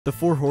The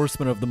 4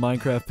 horsemen of the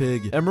Minecraft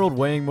pig. Emerald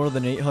weighing more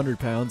than 800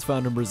 pounds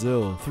found in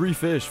Brazil. 3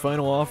 fish,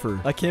 final offer.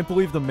 I can't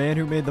believe the man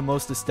who made the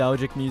most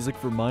nostalgic music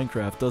for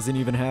Minecraft doesn't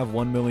even have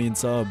 1 million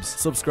subs.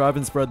 Subscribe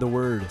and spread the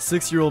word.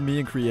 6-year-old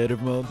me in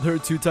creative mode. There are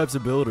 2 types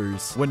of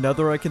builders. When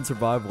Netherite can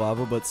survive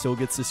lava but still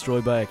gets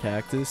destroyed by a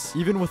cactus.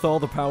 Even with all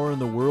the power in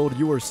the world,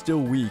 you are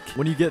still weak.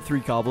 When you get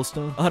 3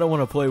 cobblestone, I don't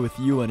want to play with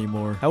you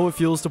anymore. How it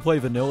feels to play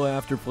vanilla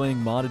after playing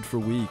modded for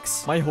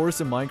weeks. My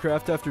horse in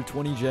Minecraft after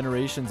 20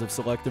 generations of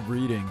selective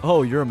breeding.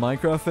 Oh, you're a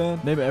Minecraft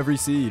fan? Name every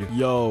seed.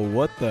 Yo,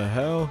 what the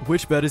hell?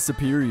 Which bed is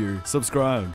superior? Subscribe.